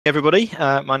Everybody,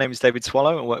 my name is David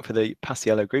Swallow. I work for the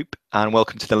Paciello Group, and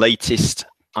welcome to the latest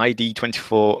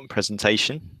ID24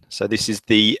 presentation. So this is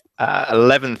the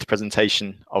 11th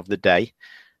presentation of the day,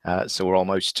 so we're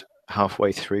almost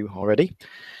halfway through already.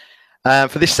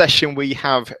 For this session, we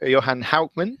have Johan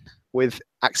Huijkman with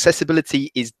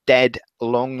Accessibility is Dead,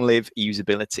 Long Live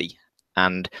Usability.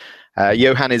 And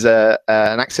Johan is an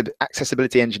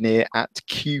accessibility engineer at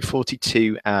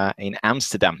Q42 in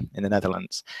Amsterdam in the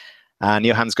Netherlands. And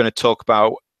Johan's going to talk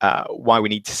about why we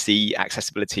need to see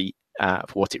accessibility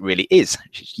for what it really is,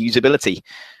 which is usability.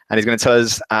 And he's going to tell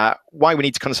us why we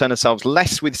need to concern ourselves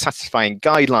less with satisfying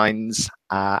guidelines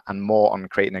and more on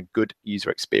creating a good user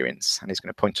experience. And he's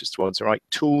going to point us towards the right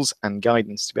tools and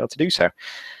guidance to be able to do so.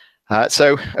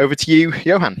 So over to you,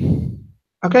 Johan.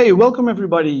 Okay, welcome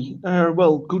everybody.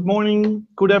 Well, good morning,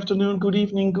 good afternoon, good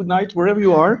evening, good night, wherever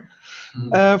you are,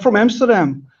 from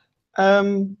Amsterdam.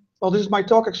 Well, this is my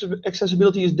talk,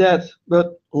 Accessibility is Dead,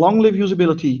 but long live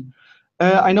usability.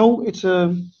 I know it's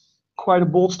quite a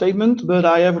bold statement, but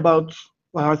I have about,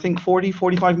 well, I think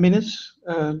 45 minutes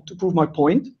to prove my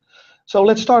point. So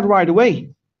let's start right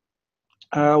away.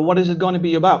 What is it going to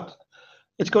be about?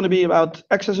 It's going to be about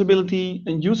accessibility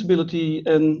and usability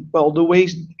and, well, the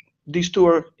ways these two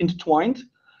are intertwined,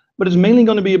 but it's mainly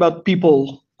going to be about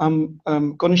people. I'm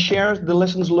going to share the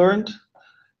lessons learned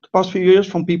the past few years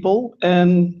from people,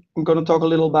 and I'm going to talk a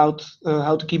little about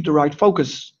how to keep the right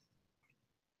focus.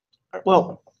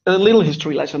 Well, a little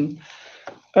history lesson.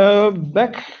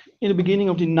 Back in the beginning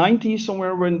of the 90s,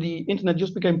 somewhere when the internet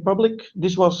just became public,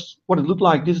 this was what it looked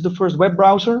like. This is the first web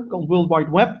browser called World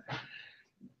Wide Web.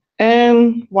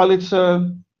 And while it's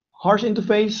a harsh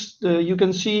interface, you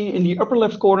can see in the upper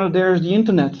left corner, there's the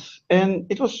internet. And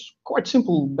it was quite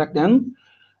simple back then.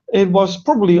 It was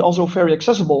probably also very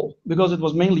accessible because it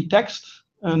was mainly text,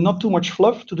 not too much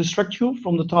fluff to distract you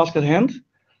from the task at hand.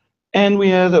 And we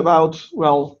had about,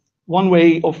 well, one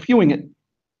way of viewing it.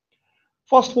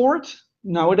 Fast forward,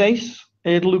 nowadays,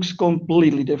 it looks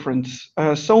completely different.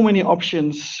 So many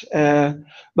options,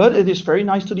 but it is very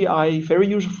nice to the eye, very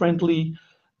user-friendly.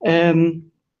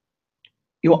 And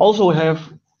you also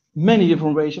have many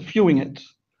different ways of viewing it.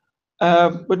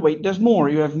 But wait, there's more.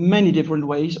 You have many different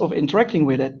ways of interacting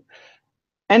with it.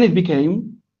 And it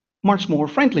became much more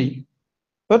friendly.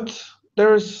 But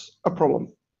there's a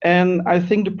problem. And I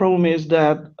think the problem is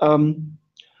that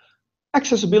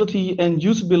accessibility and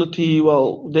usability,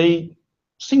 well, they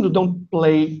seem to don't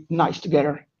play nice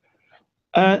together.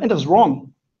 And that's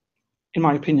wrong, in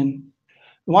my opinion.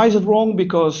 Why is it wrong?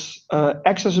 Because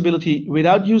accessibility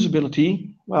without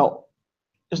usability, well,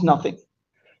 is nothing.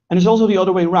 And it's also the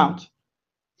other way around.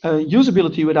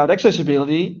 Usability without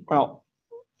accessibility, well,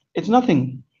 it's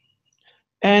nothing.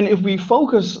 And if we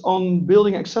focus on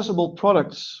building accessible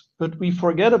products, but we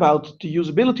forget about the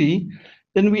usability,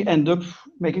 then we end up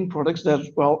making products that,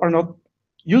 well, are not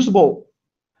usable.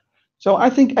 So I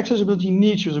think accessibility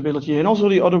needs usability and also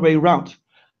the other way around.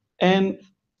 And,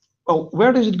 well,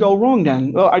 where does it go wrong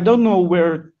then? Well, I don't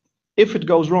know if it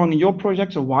goes wrong in your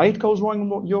projects or why it goes wrong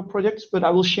in your projects, but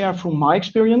I will share from my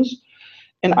experience.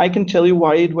 And I can tell you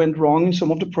why it went wrong in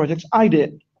some of the projects I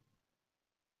did.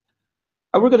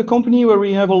 I work at a company where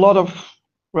we have a lot of,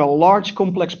 well, large,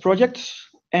 complex projects.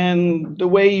 And the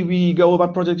way we go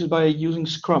about projects is by using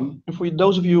Scrum. And for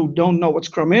those of you who don't know what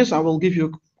Scrum is, I will give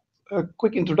you a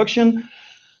quick introduction.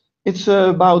 It's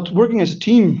about working as a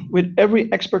team with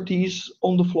every expertise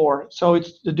on the floor. So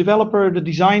it's the developer, the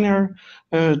designer,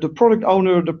 the product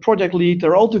owner, the project lead,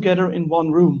 they're all together in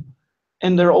one room.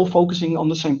 And they're all focusing on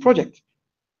the same project.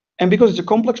 And because it's a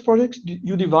complex project,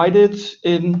 you divide it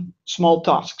in small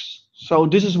tasks. So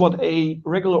this is what a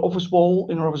regular office wall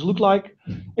in our office look like.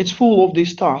 It's full of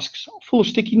these tasks, full of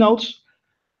sticky notes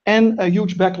and a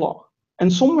huge backlog.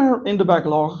 And somewhere in the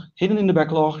backlog, hidden in the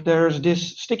backlog, there's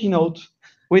this sticky note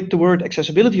with the word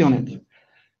accessibility on it.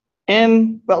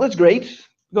 And, well, that's great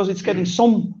because it's getting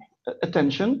some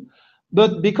attention.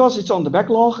 But because it's on the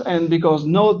backlog and because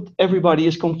not everybody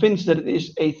is convinced that it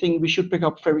is a thing we should pick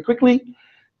up very quickly,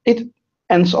 it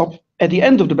ends up at the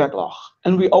end of the backlog.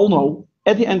 And we all know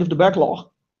at the end of the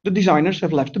backlog, the designers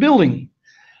have left the building.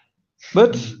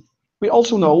 But we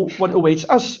also know what awaits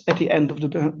us at the end of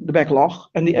the backlog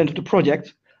and the end of the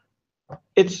project.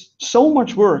 It's so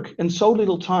much work and so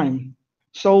little time.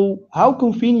 So how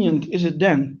convenient is it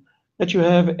then that you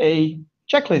have a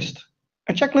checklist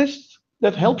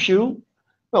that helps you,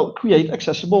 well, create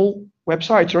accessible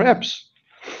websites or apps?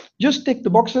 Just tick the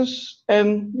boxes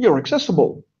and you're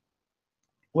accessible.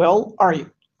 Well, are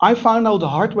you? I found out the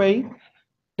hard way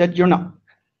that you're not.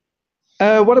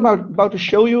 What I'm about to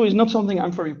show you is not something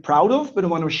I'm very proud of, but I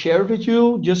want to share it with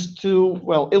you just to,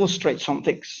 well, illustrate some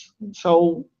things.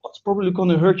 So it's probably going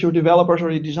to hurt your developers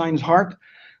or your designers' heart,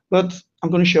 but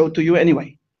I'm going to show it to you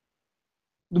anyway.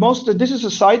 This is a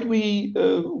site we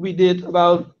did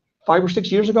about 5 or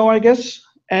 6 years ago, I guess,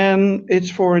 and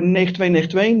it's for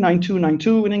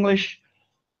 9292 in English,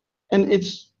 and it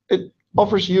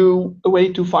offers you a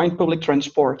way to find public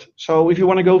transport. So if you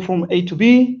want to go from A to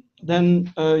B,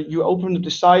 then you open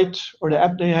the site or the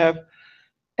app they have,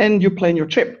 and you plan your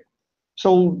trip.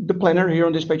 So the planner here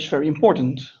on this page is very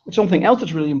important. But something else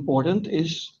that's really important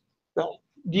is, well,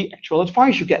 the actual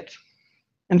advice you get.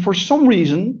 And for some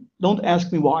reason, don't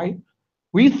ask me why,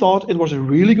 we thought it was a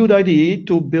really good idea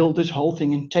to build this whole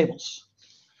thing in tables.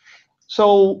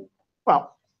 So,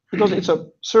 well, because it's a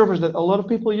service that a lot of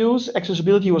people use,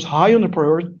 accessibility was high on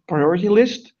the priority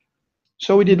list.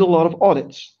 So we did a lot of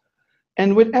audits.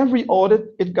 And with every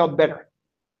audit, it got better.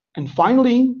 And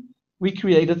finally, we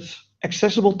created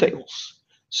accessible tables.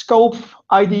 Scope,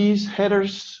 IDs,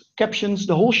 headers, captions,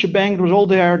 the whole shebang was all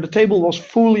there. The table was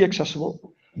fully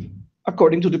accessible,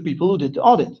 according to the people who did the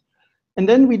audit. And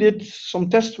then we did some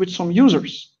tests with some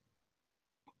users.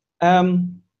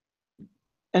 Enter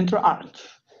Arend.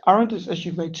 Arend is, as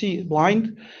you may see,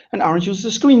 blind, and Arend uses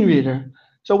a screen reader.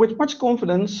 So with much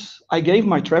confidence, I gave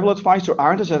my travel advice to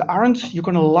Arend. I said, Arend, you're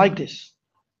going to like this.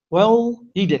 Well,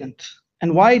 he didn't.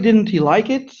 And why didn't he like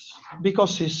it?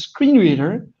 Because his screen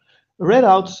reader read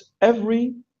out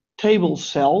every table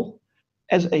cell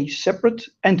as a separate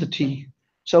entity.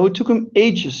 So it took him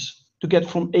ages to get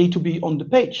from A to B on the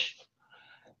page.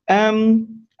 I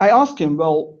asked him,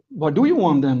 well, what do you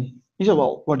want then? He said,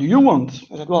 well, what do you want?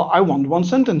 I said, well, I want one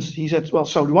sentence. He said, well,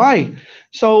 so do I.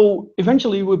 So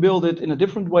eventually we built it in a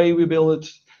different way. We built it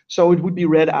so it would be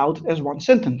read out as one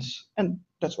sentence. And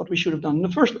that's what we should have done in the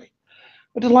first way.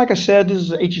 But like I said, this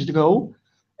is ages ago,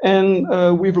 and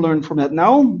we've learned from that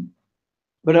now.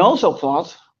 But I also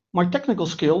thought my technical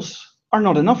skills are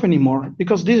not enough anymore,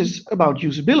 because this is about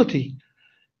usability.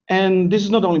 And this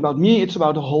is not only about me, it's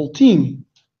about the whole team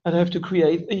that have to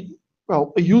create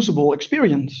a usable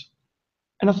experience.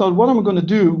 And I thought, what am I going to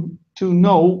do to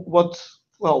know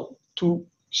to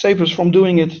save us from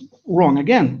doing it wrong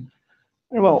again?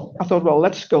 And well, I thought, well,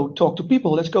 let's go talk to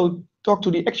people. Let's go talk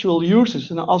to the actual users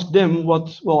and ask them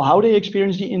how they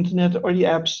experience the internet or the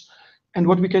apps, and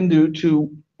what we can do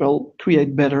to,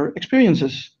 create better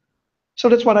experiences. So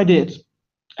that's what I did.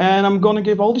 And I'm going to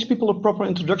give all these people a proper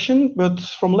introduction, but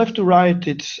from left to right,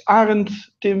 it's Arend,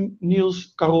 Tim,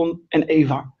 Niels, Caron, and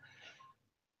Eva.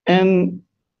 And,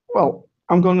 well,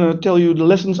 I'm going to tell you the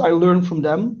lessons I learned from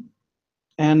them.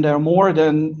 And there are more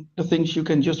than the things you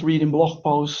can just read in blog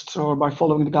posts or by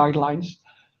following the guidelines.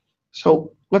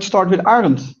 So let's start with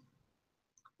Arend.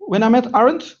 When I met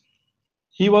Arend,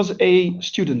 he was a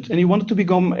student and he wanted to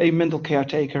become a mental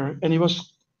caretaker, and he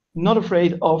was not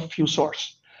afraid of few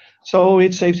source. So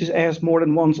it saved his ass more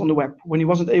than once on the web. When he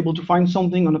wasn't able to find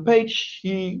something on a page,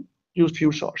 he used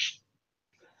few source.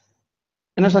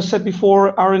 And as I said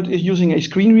before, Arend is using a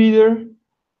screen reader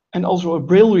and also a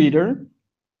braille reader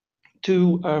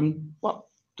to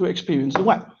experience the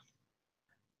web.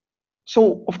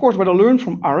 So, of course, what I learned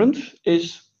from Arend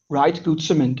is write good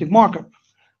semantic markup.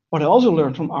 What I also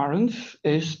learned from Arend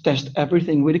is test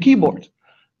everything with a keyboard.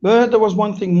 But there was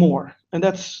one thing more, and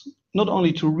that's not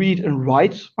only to read and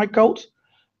write my code,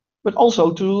 but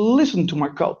also to listen to my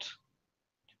code.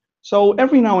 So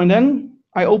every now and then,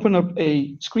 I open up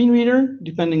a screen reader,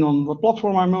 depending on what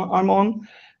platform I'm on,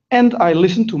 and I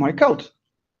listen to my code.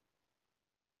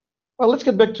 Well, let's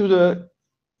get back to the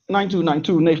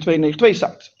 9292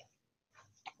 site.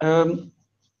 I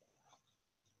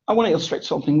want to illustrate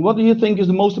something. What do you think is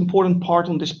the most important part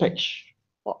on this page?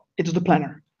 Well, it's the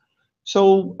planner.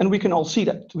 So, and we can all see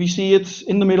that. We see it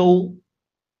in the middle.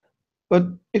 But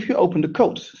if you open the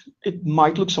code, it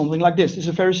might look something like this. It's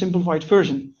a very simplified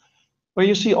version, where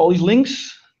you see all these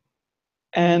links,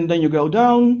 and then you go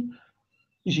down,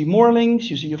 you see more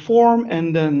links, you see a form,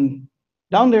 and then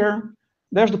down there,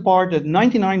 there's the part that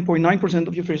 99.9%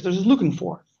 of your visitors is looking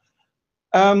for.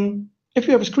 If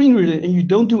you have a screen reader and you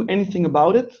don't do anything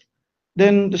about it,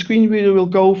 then the screen reader will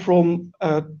go from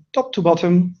top to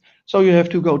bottom. So you have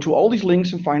to go to all these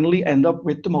links and finally end up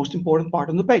with the most important part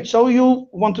on the page. So you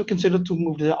want to consider to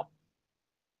move it up.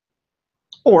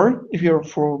 Or if you're,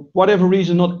 for whatever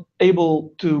reason, not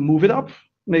able to move it up,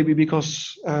 maybe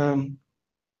because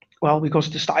because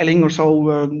the styling or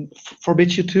so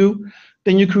forbids you to,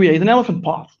 then you create an elephant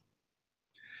path.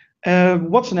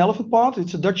 What's an elephant path?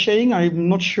 It's a Dutch saying. I'm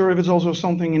not sure if it's also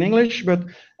something in English, but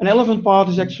an elephant path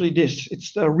is actually this.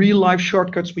 It's the real life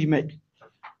shortcuts we make.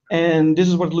 And this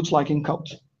is what it looks like in code.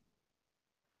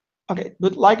 Okay,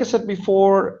 but like I said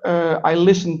before, I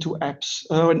listen to apps,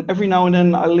 and every now and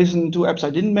then I listen to apps I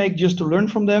didn't make just to learn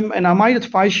from them. And I might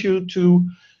advise you to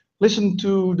listen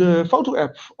to the photo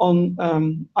app on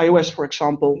iOS, for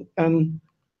example. And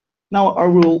now I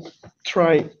will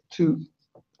try to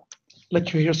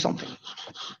let you hear something.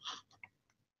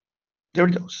 There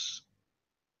it goes.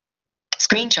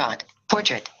 Screenshot,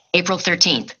 portrait, April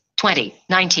 13th,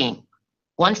 2019.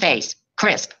 One face,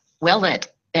 crisp, well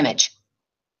lit, image.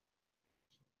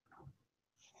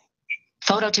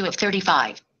 Photo 2 of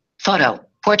 35. Photo,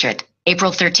 portrait,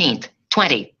 April 13th,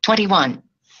 2021.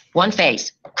 One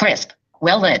face, crisp,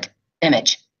 well lit,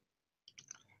 image.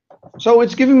 So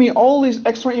it's giving me all this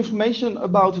extra information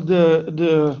about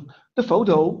the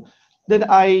photo that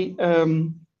I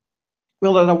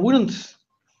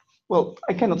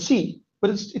I cannot see. But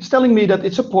it's telling me that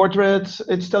it's a portrait.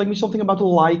 It's telling me something about the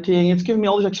lighting. It's giving me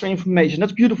all this extra information.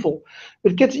 That's beautiful.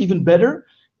 But it gets even better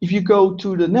if you go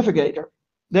to the navigator.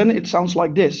 Then it sounds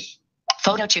like this.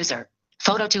 Photo chooser.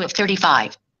 Photo 2 of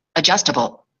 35.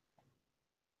 Adjustable.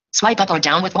 Swipe up or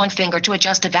down with one finger to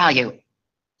adjust a value.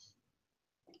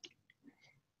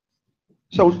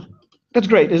 So that's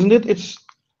great, isn't it?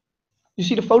 You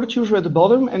see the photo chooser at the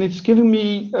bottom, and it's giving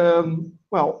me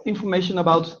information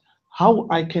about how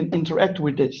I can interact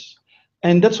with this.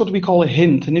 And that's what we call a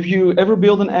hint. And if you ever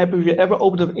build an app, if you ever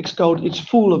open up Xcode, it's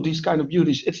full of these kind of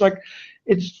beauties.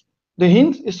 The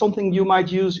hint is something you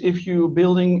might use if you're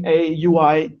building a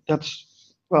UI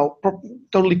that's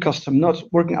totally custom, not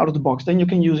working out of the box. Then you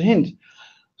can use a hint.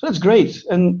 So that's great.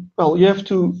 And you have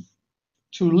to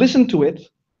listen to it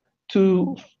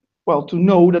to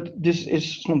know that this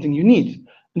is something you need.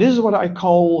 And this is what I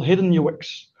call hidden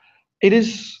UX. It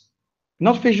is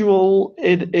not visual,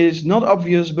 it is not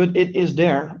obvious, but it is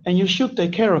there, and you should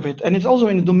take care of it. And it's also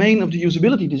in the domain of the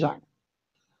usability design.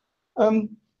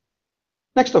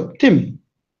 Next up, Tim.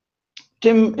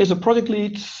 Tim is a project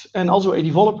lead and also a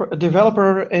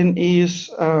developer, and he is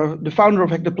the founder of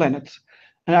Hack the Planet.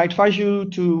 And I advise you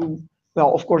to,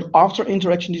 of course, after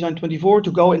Interaction Design 24,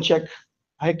 to go and check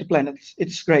Hack the Planet.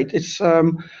 It's great. It's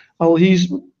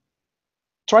he's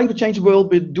trying to change the world,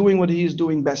 but doing what he is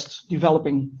doing best,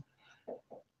 developing.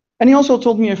 And he also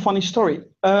told me a funny story.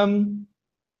 Tim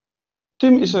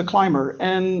is a climber,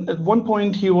 and at one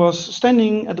point he was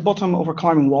standing at the bottom of a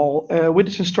climbing wall with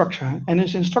his instructor, and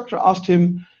his instructor asked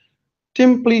him,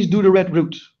 "Tim, please do the red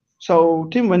route." So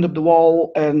Tim went up the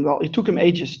wall, and it took him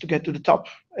ages to get to the top.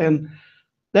 And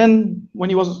then when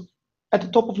he was at the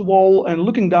top of the wall and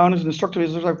looking down, his instructor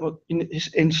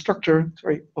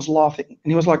was laughing,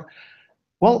 and he was like,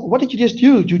 "Well, what did you just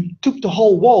do? You took the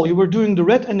whole wall. You were doing the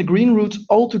red and the green routes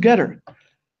all together."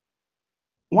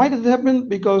 Why did it happen?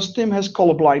 Because Tim has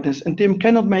color blindness, and Tim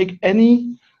cannot make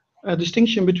any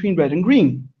distinction between red and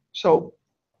green. So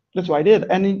that's why I did.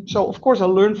 And so, of course, I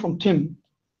learned from Tim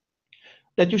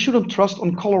that you shouldn't trust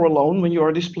on color alone when you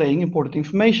are displaying important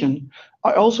information.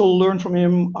 I also learned from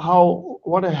him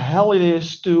what the hell it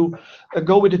is to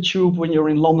go with the tube when you're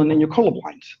in London and you're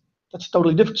colorblind. That's a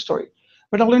totally different story.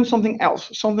 But I learned something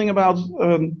else, something about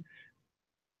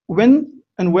when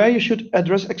and where you should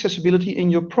address accessibility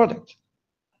in your product.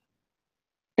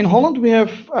 In Holland, we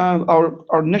have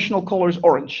our national color is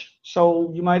orange.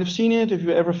 So you might have seen it if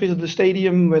you ever visited the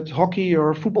stadium with hockey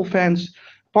or football fans.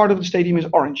 Part of the stadium is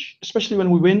orange, especially when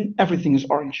we win, everything is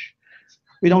orange.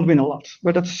 We don't win a lot,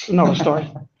 but that's another story.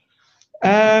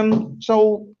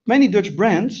 So many Dutch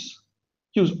brands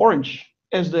use orange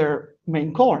as their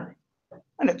main color.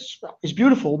 And it's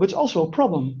beautiful, but it's also a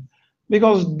problem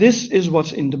because this is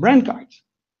what's in the brand guide.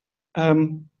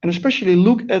 And especially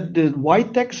look at the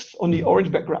white text on the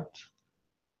orange background.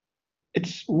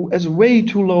 It's way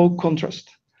too low contrast.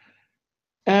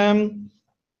 And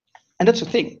that's the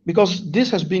thing, because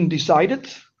this has been decided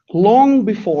long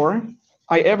before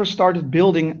I ever started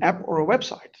building an app or a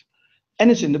website. And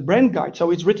it's in the brand guide,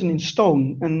 so it's written in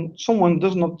stone, and someone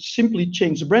does not simply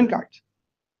change the brand guide.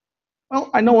 Well,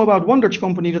 I know about one Dutch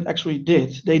company that actually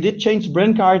did. They did change the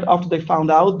brand guide after they found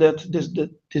out that this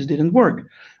didn't work.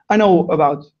 I know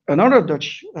about another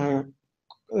Dutch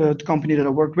company that I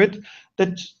worked with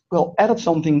that added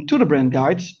something to the brand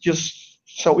guides just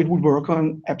so it would work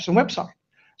on apps and website.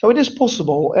 So it is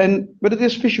possible, but it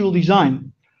is visual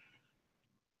design.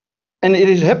 And it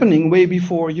is happening way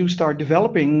before you start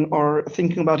developing or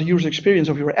thinking about the user experience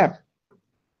of your app.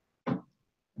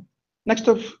 Next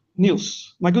up,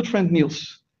 Niels, my good friend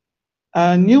Niels.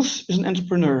 Niels is an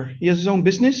entrepreneur. He has his own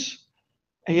business.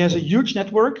 He has a huge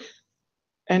network,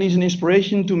 and he's an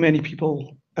inspiration to many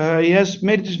people. He has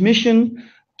made it his mission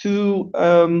to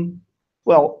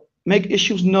make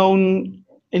issues known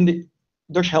in the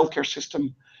Dutch healthcare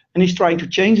system. And he's trying to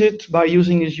change it by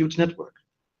using his huge network.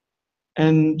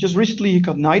 And just recently he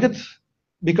got knighted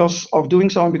because of doing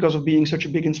so and because of being such a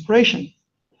big inspiration.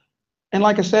 And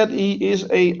like I said, he is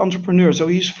an entrepreneur, so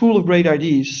he's full of great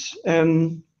ideas.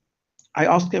 And I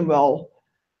asked him, well,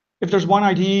 if there's one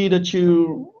idea that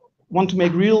you want to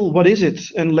make real, what is it?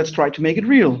 And let's try to make it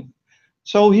real.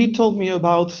 So he told me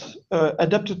about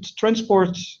adapted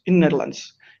transport in the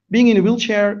Netherlands. Being in a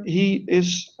wheelchair, he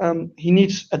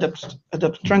needs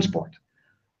adapted transport.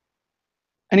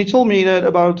 And he told me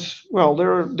that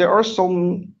there are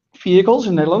some vehicles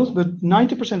in the Netherlands, but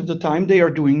 90% of the time they are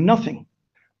doing nothing.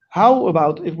 How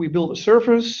about if we build a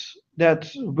service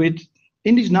that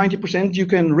in these 90% you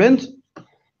can rent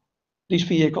these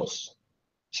vehicles,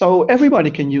 so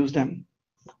everybody can use them?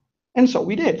 And so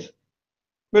we did.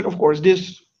 But of course,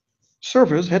 this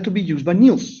service had to be used by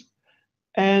Niels.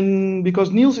 And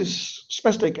because Niels is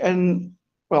spastic and,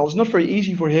 well, it's not very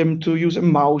easy for him to use a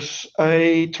mouse,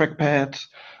 a trackpad,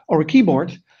 or a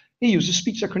keyboard, he uses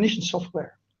speech recognition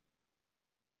software.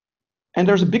 And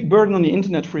there's a big burden on the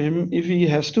internet for him if he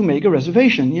has to make a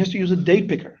reservation. He has to use a date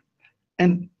picker.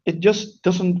 And it just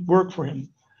doesn't work for him.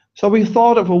 So we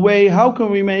thought of a way, how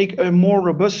can we make a more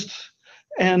robust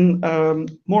and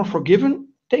more forgiving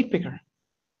date picker?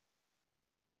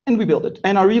 And we built it.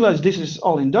 And I realized this is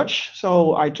all in Dutch,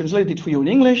 so I translated it for you in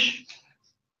English.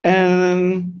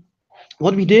 And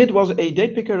what we did was a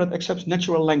date picker that accepts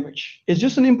natural language. It's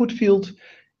just an input field,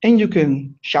 and you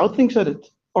can shout things at it,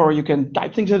 or you can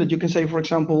type things at it. You can say, for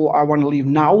example, I want to leave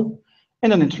now,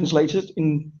 and then it translates it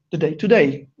in the day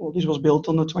today. Well, this was built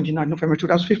on the 29th November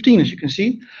 2015, as you can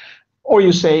see. Or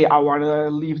you say, I want to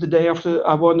leave the day after,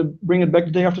 I want to bring it back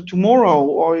the day after tomorrow.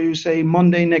 Or you say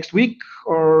Monday next week,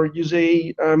 or you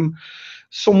say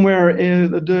somewhere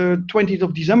in the 20th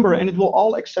of December, and it will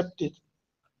all accept it.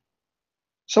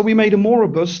 So we made a more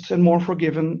robust and more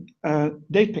forgiving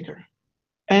date picker.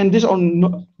 And this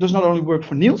does not only work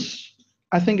for Niels,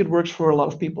 I think it works for a lot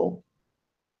of people.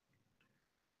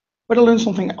 But I learned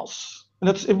something else. And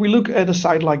that's if we look at a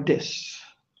site like this,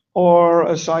 or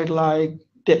a site like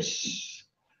this.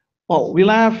 Well, we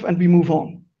laugh and we move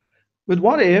on. But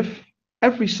what if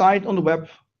every site on the web,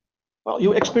 well,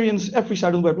 you experience every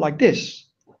site on the web like this?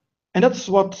 And that's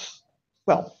what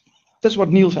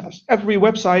Niels has. Every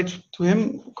website to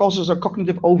him causes a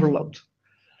cognitive overload.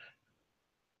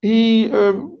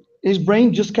 His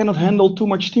brain just cannot handle too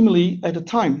much stimuli at a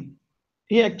time.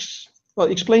 He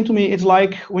explained to me it's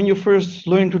like when you first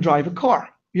learn to drive a car.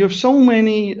 You have so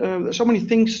many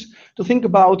things to think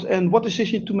about and what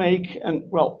decision to make. And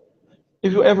well,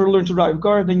 if you ever learn to drive a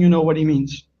car, then you know what he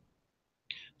means.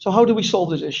 So how do we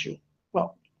solve this issue?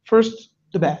 Well, first,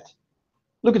 the bad.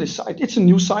 Look at this site. It's a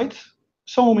new site.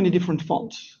 So many different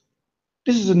fonts.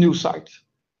 This is a new site.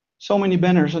 So many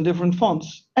banners and different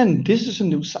fonts. And this is a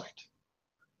new site.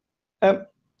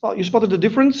 Well, you spotted the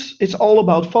difference. It's all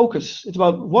about focus. It's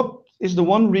about what is the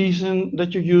one reason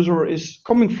that your user is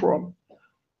coming from.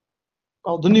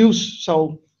 Well, the news,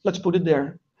 so let's put it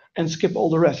there and skip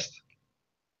all the rest.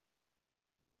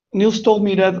 Niels told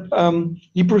me that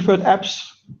he preferred apps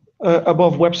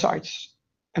above websites.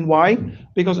 And why?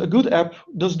 Because a good app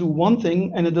does do one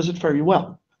thing and it does it very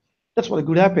well. That's what a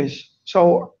good app is.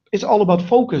 So it's all about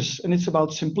focus and it's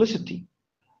about simplicity.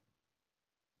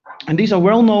 And these are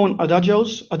well-known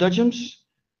adagiums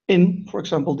in, for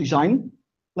example, design,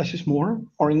 less is more,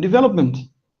 or in development,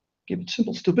 keep it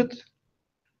simple, stupid.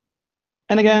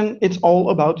 And again, it's all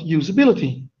about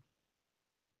usability.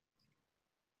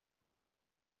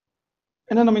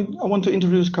 And then I want to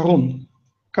introduce Caron.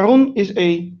 Caron is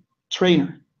a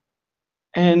trainer.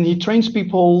 And he trains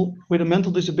people with a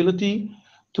mental disability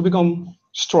to become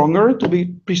stronger,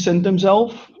 to present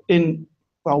themselves in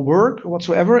work or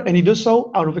whatsoever. And he does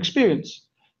so out of experience.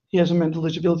 He has a mental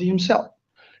disability himself.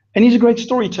 And he's a great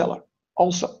storyteller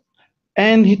also.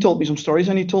 And he told me some stories,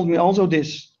 and he told me also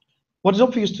this. What is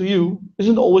obvious to you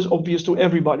isn't always obvious to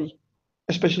everybody,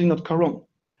 especially not Caron.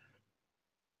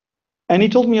 And he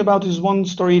told me about this one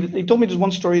story. He told me this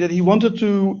one story that he wanted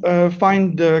to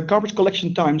find the garbage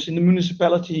collection times in the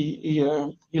municipality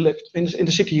he lived in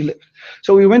the city he lived.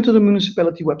 So he went to the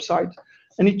municipality website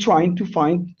and he tried to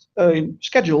find a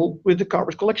schedule with the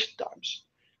garbage collection times.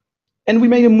 And we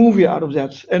made a movie out of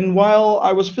that. And while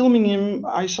I was filming him,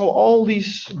 I saw all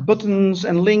these buttons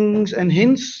and links and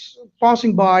hints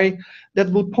passing by that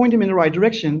would point him in the right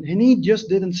direction, and he just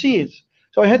didn't see it.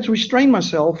 So I had to restrain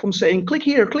myself from saying, click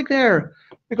here, click there,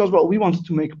 because, well, we wanted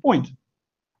to make a point.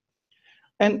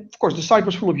 And of course, the site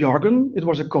was full of jargon. It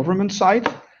was a government site.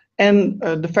 And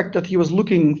the fact that he was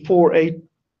looking for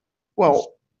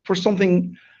for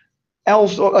something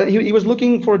else, or he was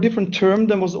looking for a different term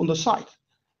than was on the site.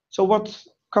 So what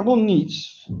Caron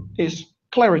needs is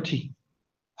clarity.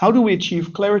 How do we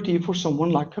achieve clarity for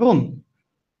someone like Caron?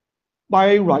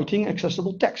 By writing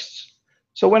accessible texts.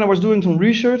 So when I was doing some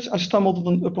research, I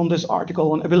stumbled upon this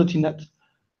article on AbilityNet.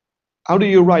 How do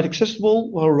you write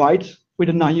accessible? Well, write with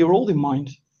a 9-year-old in mind.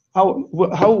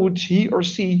 How would he or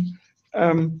she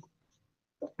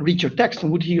read your text,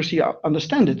 and would he or she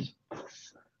understand it?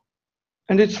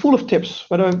 And it's full of tips,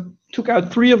 but I took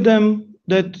out 3 of them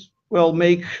that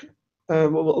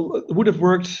would have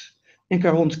worked in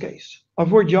Caron's case.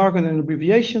 Avoid jargon and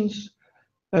abbreviations,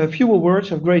 fewer words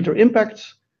have greater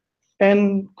impact,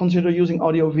 and consider using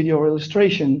audio, video, or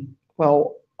illustration.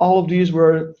 Well, all of these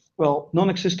were,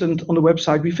 non-existent on the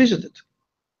website we visited.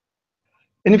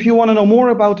 And if you want to know more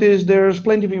about this, there's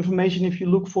plenty of information if you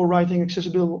look for writing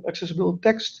accessible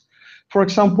text. For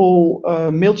example,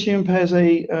 MailChimp has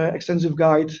a extensive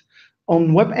guide.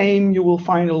 On WebAIM, you will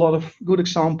find a lot of good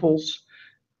examples.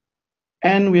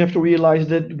 And we have to realize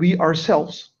that we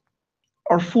ourselves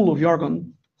are full of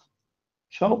jargon.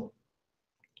 So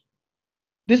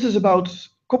this is about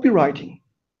copywriting.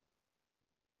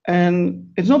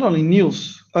 And it's not only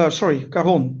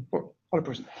Caron, or other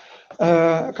person.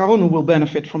 Caron who will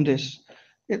benefit from this.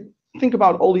 Think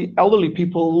about all the elderly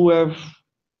people who have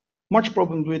much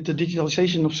problem with the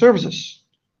digitalization of services.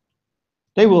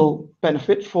 They will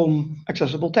benefit from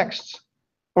accessible texts.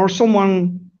 Or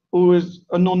someone who is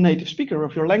a non-native speaker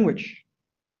of your language.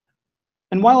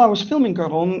 And while I was filming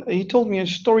Caron, he told me a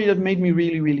story that made me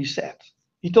really, really sad.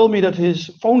 He told me that his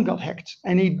phone got hacked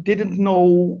and he didn't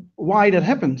know why that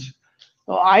happened.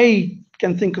 Well, I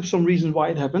can think of some reasons why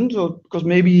it happened, because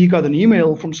maybe he got an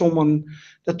email from someone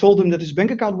that told him that his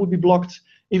bank account would be blocked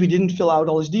if he didn't fill out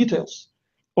all his details.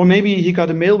 Or maybe he got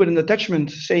a mail with an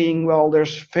attachment saying, well,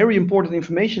 there's very important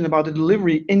information about the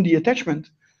delivery in the attachment.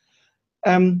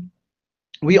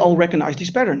 We all recognize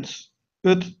these patterns,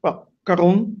 but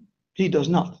Caron, he does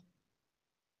not.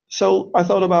 So I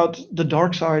thought about the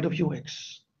dark side of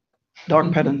UX,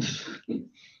 dark patterns.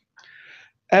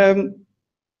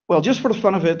 Well, just for the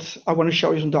fun of it, I want to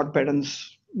show you some dark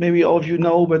patterns. Maybe all of you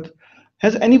know, but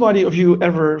has anybody of you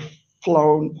ever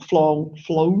flown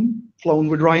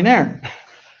with Ryanair?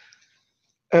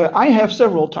 I have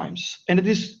several times, and it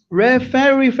is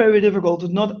very, very difficult to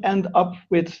not end up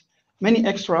with many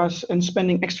extras and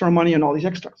spending extra money on all these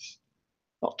extras.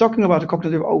 Well, talking about the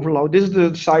cognitive overload, this is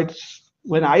the site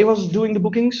when I was doing the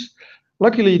bookings.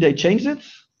 Luckily, they changed it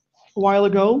a while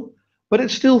ago, but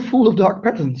it's still full of dark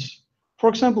patterns. For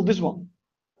example, this one.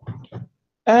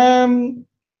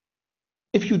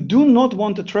 If you do not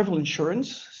want the travel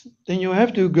insurance, then you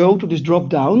have to go to this drop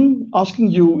down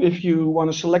asking you if you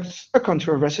want to select a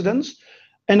country of residence.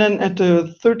 And then at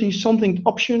the 30-something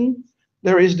option,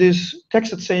 there is this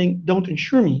text that's saying, don't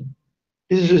insure me.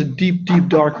 This is a deep, deep,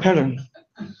 dark pattern.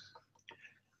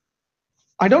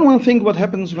 I don't want to think what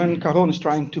happens when Caron is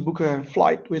trying to book a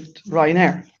flight with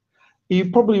Ryanair. He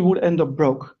probably would end up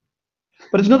broke.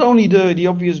 But it's not only the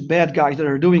obvious bad guys that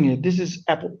are doing it. This is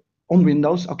Apple on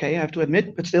Windows. Okay, I have to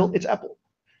admit, but still, it's Apple,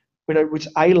 which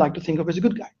I like to think of as a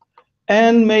good guy.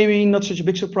 And maybe not such a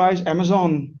big surprise,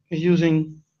 Amazon is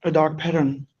using a dark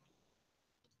pattern.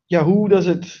 Yahoo does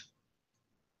it.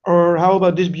 Or how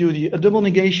about this beauty? A double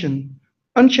negation.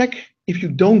 Uncheck if you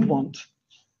don't want.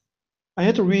 I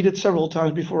had to read it several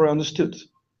times before I understood.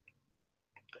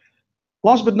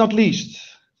 Last but not least,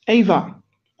 Ava.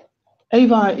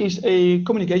 Ava is a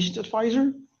communications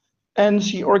advisor, and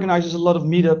she organizes a lot of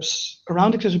meetups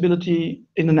around accessibility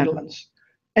in the Netherlands.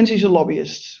 And she's a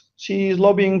lobbyist. She is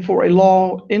lobbying for a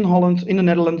law in Holland, in the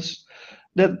Netherlands,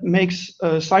 that makes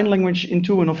sign language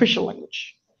into an official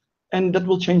language. And that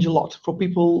will change a lot for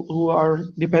people who are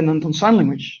dependent on sign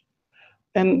language.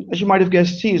 And as you might have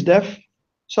guessed, she is deaf.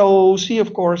 So she,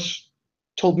 of course,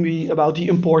 told me about the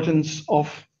importance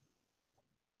of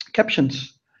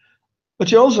captions. But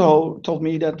she also told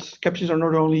me that captions are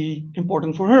not only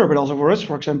important for her, but also for us,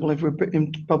 for example, if we're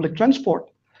in public transport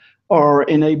or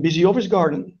in a busy office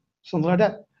garden, something like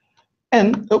that.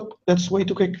 And, oh, that's way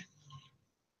too quick.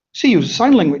 She uses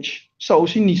sign language, so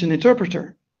she needs an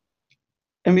interpreter.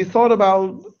 And we thought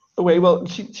about a way, well,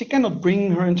 she cannot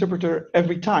bring her interpreter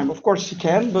every time. Of course she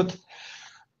can, but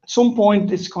at some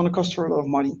point it's going to cost her a lot of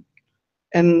money.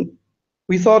 And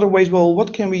we thought of ways, well,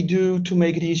 what can we do to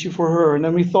make it easier for her? And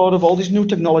then we thought of all these new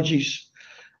technologies.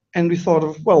 And we thought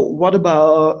of, well, what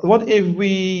if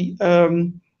we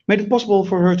made it possible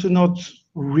for her to not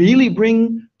really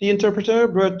bring the interpreter,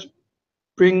 but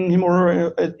bring him or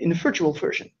her in a virtual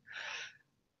version?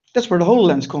 That's where the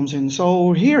HoloLens comes in.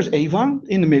 So here's Ava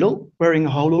in the middle wearing a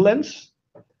HoloLens,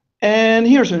 and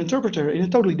here's an interpreter in a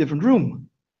totally different room.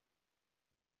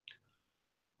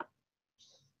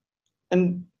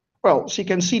 And well, she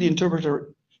can see the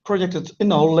interpreter projected in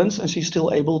the HoloLens, and she's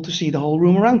still able to see the whole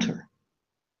room around her.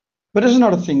 But there's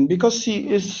another thing, because she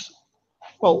is,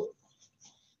 well,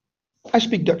 I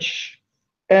speak Dutch,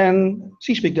 and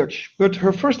she speaks Dutch, but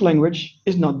her first language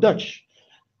is not Dutch.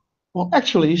 Well,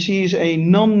 actually, she is a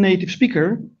non-native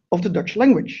speaker of the Dutch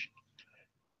language.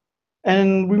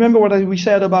 And remember what we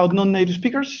said about non-native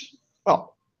speakers?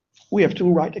 Well, we have to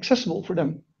write accessible for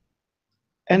them.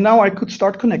 And now I could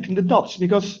start connecting the dots,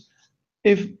 because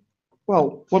if,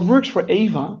 well, what works for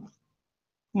Ava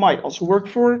might also work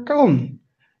for Karan.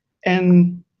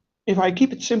 And if I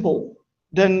keep it simple,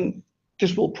 then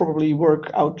this will probably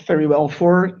work out very well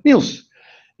for Niels.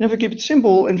 And if I keep it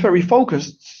simple and very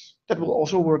focused, that will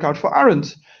also work out for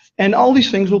Arend. And all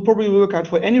these things will probably work out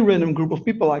for any random group of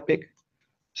people I pick.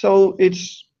 So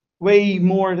it's way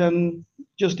more than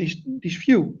just these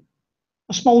few.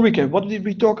 A small recap, what did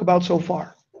we talk about so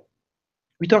far?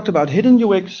 We talked about hidden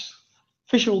UX,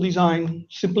 visual design,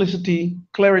 simplicity,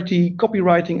 clarity,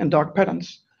 copywriting, and dark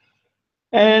patterns.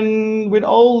 And with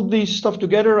all these stuff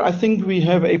together, I think we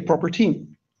have a proper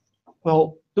team.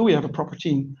 Well, do we have a proper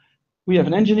team? We have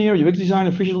an engineer, UX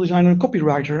designer, visual designer, and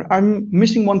copywriter. I'm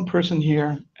missing one person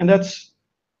here, and that's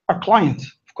our client,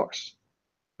 of course,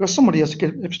 because somebody has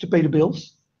to pay the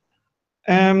bills.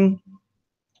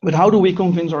 But how do we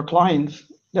convince our client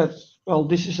that, well,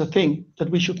 this is a thing, that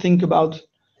we should think about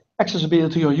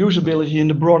accessibility or usability in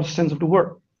the broadest sense of the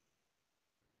word?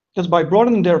 That's by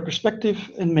broadening their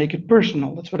perspective and make it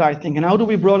personal. That's what I think. And how do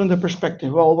we broaden the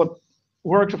perspective? Well, what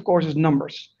works, of course, is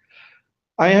numbers.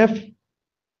 I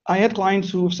had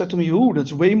clients who have said to me, "Oh,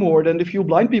 that's way more than the few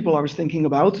blind people I was thinking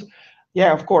about."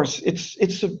 Yeah, of course,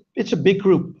 it's a big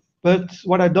group. But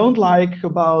what I don't like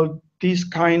about these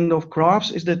kind of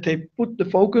graphs is that they put the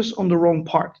focus on the wrong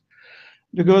part.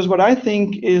 Because what I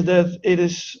think is that it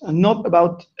is not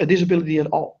about a disability at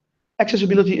all.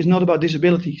 Accessibility is not about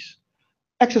disabilities.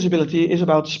 Accessibility is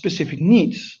about specific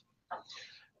needs.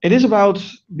 It is about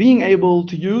being able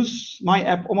to use my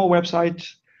app on my website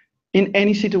in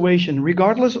any situation,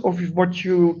 regardless of what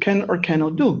you can or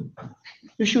cannot do.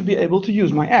 You should be able to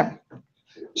use my app.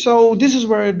 So this is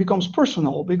where it becomes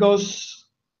personal, because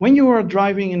when you are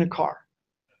driving in a car,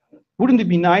 wouldn't it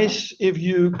be nice if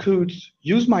you could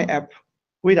use my app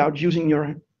without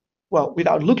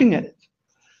without looking at it?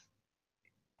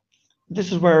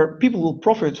 This is where people will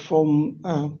profit from,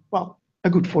 a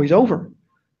good voiceover.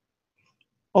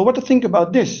 Or what to think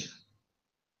about this?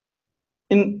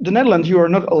 In the Netherlands, you are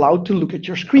not allowed to look at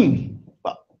your screen.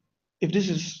 Well, if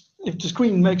the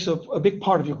screen makes up a big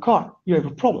part of your car, you have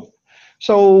a problem.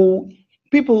 So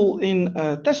people in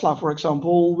Tesla, for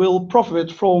example, will profit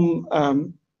from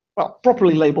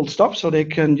properly labeled stuff, so they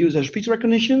can use their speech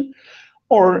recognition,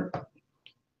 or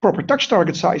proper touch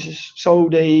target sizes, so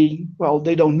they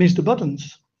don't miss the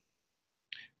buttons.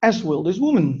 As will this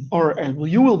woman, or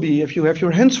you will be if you have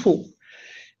your hands full.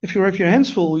 If you have your hands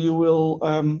full, you will,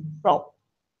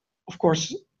 of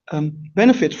course,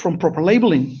 benefit from proper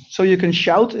labeling. So you can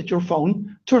shout at your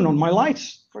phone, "Turn on my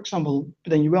lights," for example.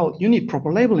 But then you need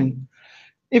proper labeling.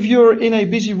 If you're in a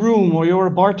busy room, or you're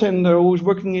a bartender who's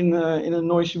working in a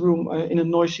noisy room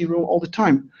all the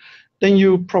time, then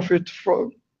you profit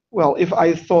from. Well, if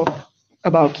I thought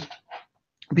about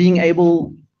being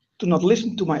able to not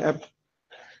listen to my app,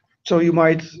 so you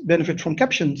might benefit from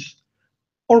captions.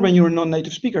 Or when you're a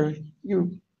non-native speaker,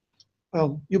 you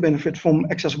benefit from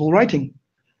accessible writing.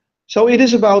 So it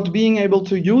is about being able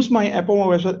to use my app on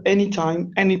my website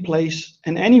anytime, any place,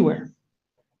 and anywhere.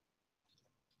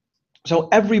 So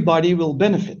everybody will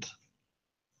benefit.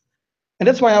 And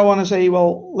that's why I want to say,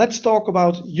 well, let's talk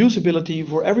about usability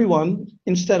for everyone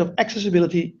instead of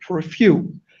accessibility for a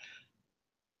few.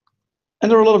 And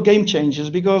there are a lot of game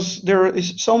changes, because there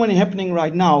is so many happening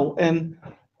right now. And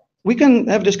we can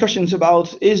have discussions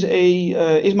about, is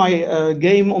my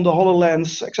game on the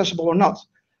HoloLens accessible or not?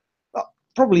 Well,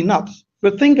 probably not.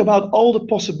 But think about all the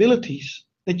possibilities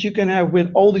that you can have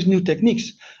with all these new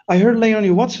techniques. I heard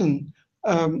Leonie Watson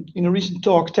in a recent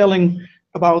talk telling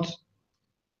about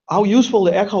how useful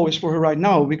the Echo is for her right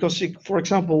now, because, for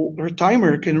example, her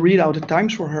timer can read out the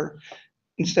times for her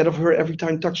instead of her every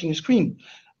time touching a screen.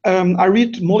 I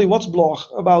read Molly Watt's blog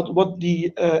about what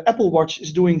the Apple Watch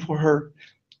is doing for her.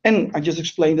 And I just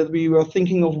explained that we were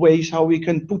thinking of ways how we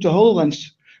can put the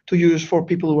HoloLens to use for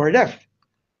people who are deaf.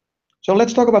 So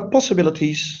let's talk about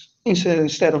possibilities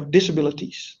instead of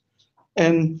disabilities.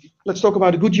 And let's talk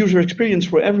about a good user experience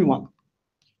for everyone.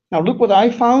 Now look what I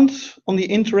found on the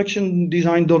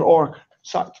interactiondesign.org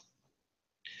site.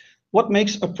 What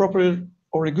makes a proper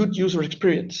or a good user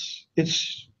experience?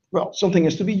 It's, well, something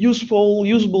has to be useful,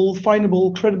 usable,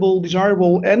 findable, credible,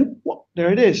 desirable, and, well,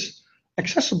 there it is,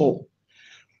 accessible.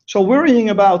 So worrying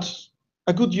about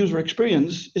a good user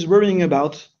experience is worrying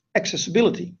about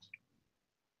accessibility.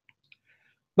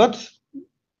 But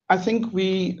I think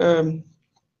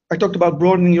I talked about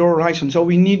broadening your horizon, so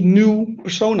we need new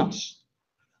personas.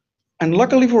 And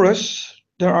luckily for us,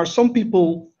 there are some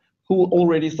people who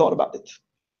already thought about it.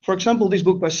 For example, this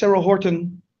book by Sarah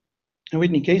Horton and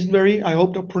Whitney Casenberry, I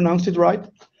hope I pronounced it right.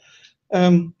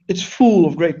 It's full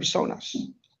of great personas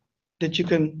that you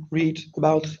can read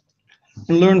about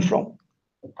and learn from.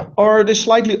 Or the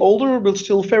slightly older but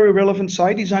still very relevant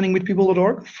site,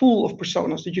 designingwithpeople.org, full of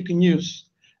personas that you can use.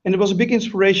 And it was a big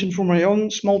inspiration for my own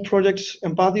small projects,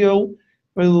 Empathio,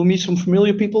 where we'll meet some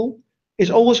familiar people. It's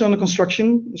always under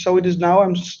construction, so it is now.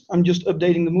 I'm just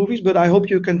updating the movies, but I hope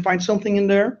you can find something in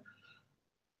there.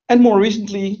 And more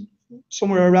recently,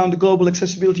 somewhere around the Global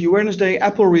Accessibility Awareness Day,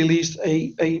 Apple released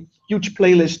a huge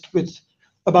playlist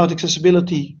about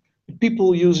accessibility, with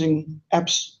people using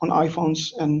apps on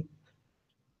iPhones, and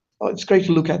it's great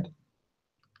to look at.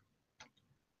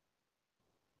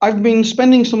 I've been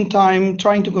spending some time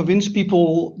trying to convince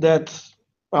people that,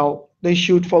 well, they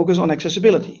should focus on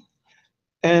accessibility.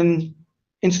 And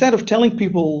instead of telling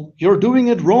people, you're doing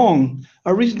it wrong,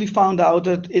 I recently found out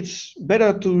that it's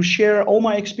better to share all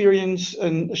my experience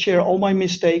and share all my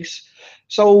mistakes,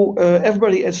 so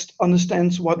everybody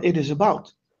understands what it is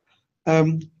about.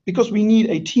 Because we need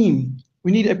a team.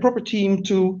 We need a proper team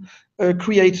to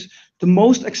create the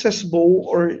most accessible,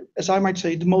 or as I might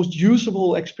say, the most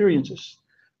usable experiences.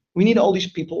 We need all these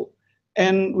people.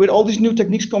 And with all these new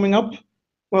techniques coming up,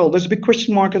 well, there's a big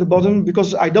question mark at the bottom,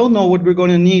 because I don't know what we're going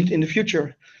to need in the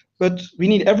future. But we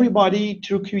need everybody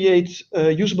to create a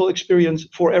usable experience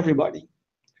for everybody.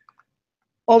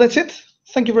 Well, that's it.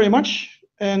 Thank you very much.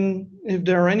 And if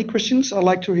there are any questions, I'd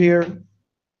like to hear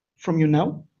from you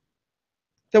now.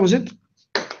 That was it.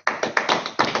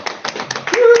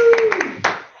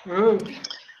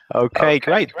 Okay,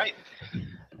 great.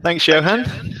 Thanks, Johan.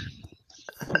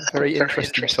 Very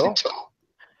interesting talk.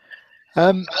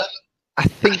 I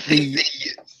think the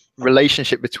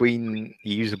relationship between the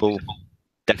usable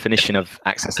definition of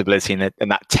accessibility and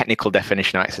that technical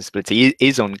definition of accessibility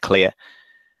is unclear.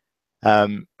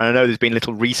 And I know there's been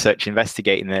little research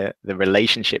investigating the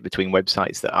relationship between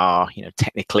websites that are,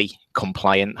 technically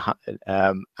compliant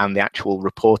and the actual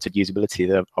reported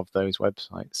usability of those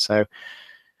websites. So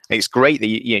it's great that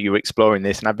you're exploring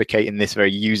this and advocating this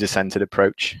very user-centered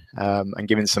approach, and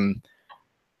giving some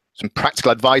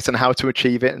practical advice on how to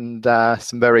achieve it, and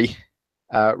some very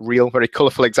real, very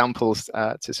colourful examples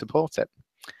to support it.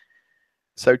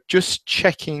 So just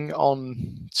checking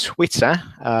on Twitter,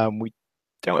 we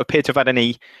don't appear to have had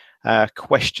any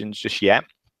questions just yet.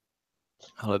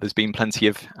 Although there's been plenty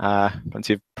of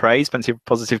praise, plenty of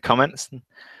positive comments and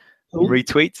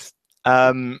retweets.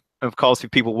 Of course, if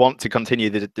people want to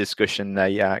continue the discussion,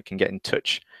 they can get in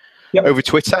touch over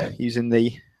Twitter using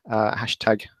the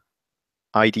hashtag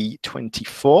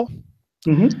ID24.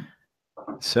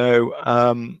 So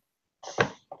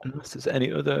unless there's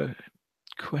any other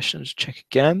questions, check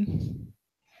again.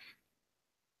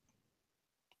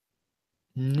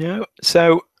 No.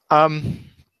 So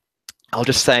I'll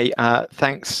just say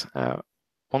thanks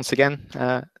once again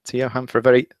to Johan for a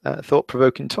very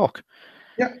thought-provoking talk.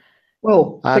 Yeah.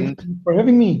 Well, thank you for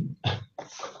having me.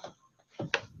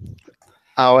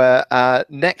 Our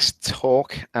next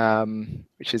talk,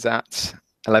 which is at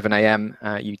 11 a.m.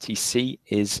 UTC,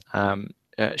 is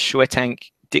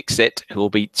Shwetank Dixit, who will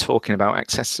be talking about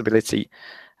accessibility,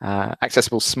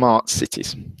 accessible smart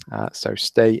cities. So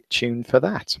stay tuned for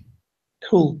that.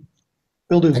 Cool.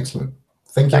 Will do. Excellent.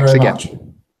 Thank you very much.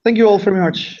 Thank you all very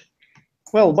much.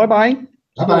 Well, bye-bye.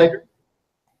 Bye-bye.